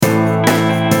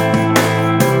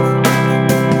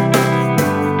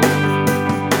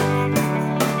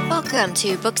Welcome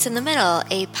to Books in the Middle,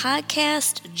 a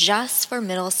podcast just for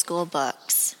middle school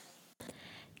books.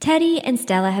 Teddy and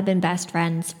Stella have been best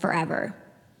friends forever.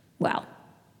 Well,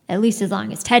 at least as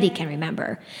long as Teddy can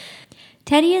remember.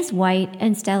 Teddy is white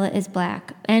and Stella is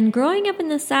black, and growing up in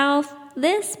the South,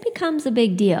 this becomes a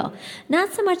big deal.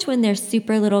 Not so much when they're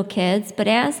super little kids, but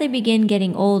as they begin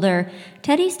getting older,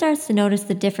 Teddy starts to notice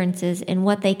the differences in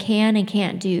what they can and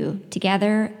can't do,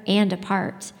 together and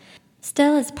apart.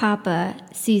 Stella's papa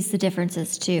sees the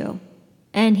differences too,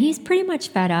 and he's pretty much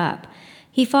fed up.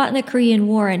 He fought in the Korean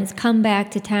War and has come back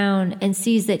to town and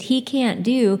sees that he can't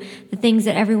do the things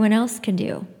that everyone else can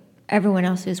do. Everyone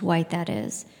else who's white, that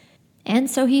is. And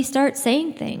so he starts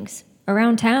saying things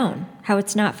around town, how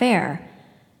it's not fair.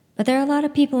 But there are a lot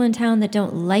of people in town that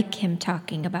don't like him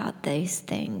talking about these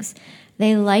things.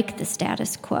 They like the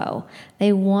status quo.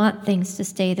 They want things to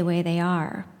stay the way they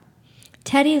are.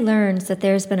 Teddy learns that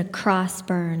there's been a cross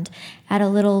burned at a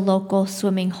little local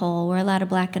swimming hole where a lot of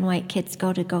black and white kids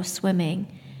go swimming.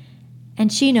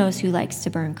 And she knows who likes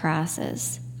to burn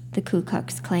crosses, the Ku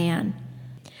Klux Klan.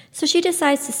 So she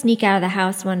decides to sneak out of the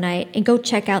house one night and go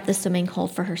check out the swimming hole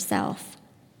for herself.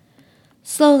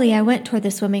 Slowly, I went toward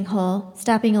the swimming hole,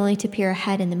 stopping only to peer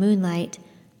ahead in the moonlight.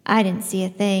 I didn't see a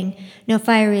thing, no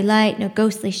fiery light, no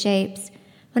ghostly shapes.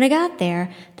 When I got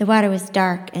there, the water was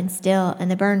dark and still,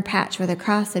 and the burned patch where the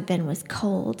cross had been was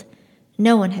cold.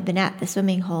 No one had been at the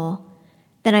swimming hole.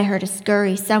 Then I heard a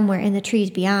scurry somewhere in the trees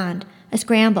beyond, a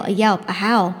scramble, a yelp, a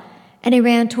howl, and I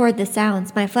ran toward the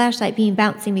sounds, my flashlight beam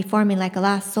bouncing before me like a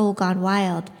lost soul gone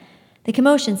wild. The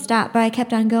commotion stopped, but I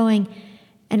kept on going,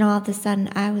 and all of a sudden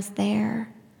I was there,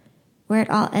 where it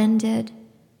all ended,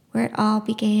 where it all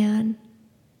began.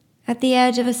 At the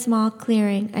edge of a small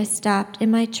clearing, I stopped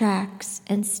in my tracks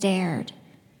and stared.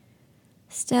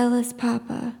 Stella's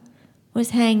papa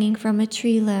was hanging from a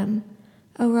tree limb,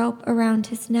 a rope around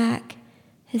his neck,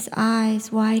 his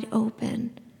eyes wide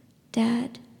open,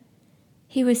 dead.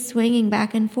 He was swinging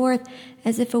back and forth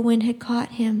as if a wind had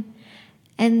caught him.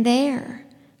 And there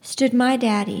stood my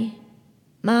daddy,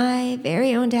 my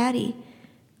very own daddy,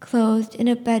 clothed in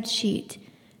a bedsheet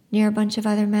near a bunch of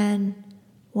other men,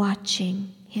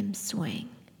 watching him swing.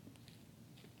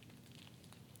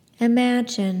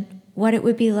 Imagine what it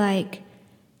would be like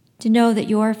to know that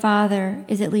your father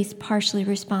is at least partially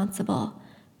responsible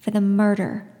for the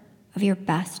murder of your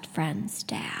best friend's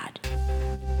dad.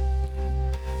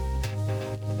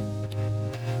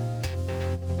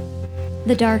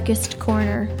 The Darkest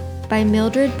Corner by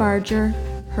Mildred Barger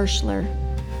Herschler.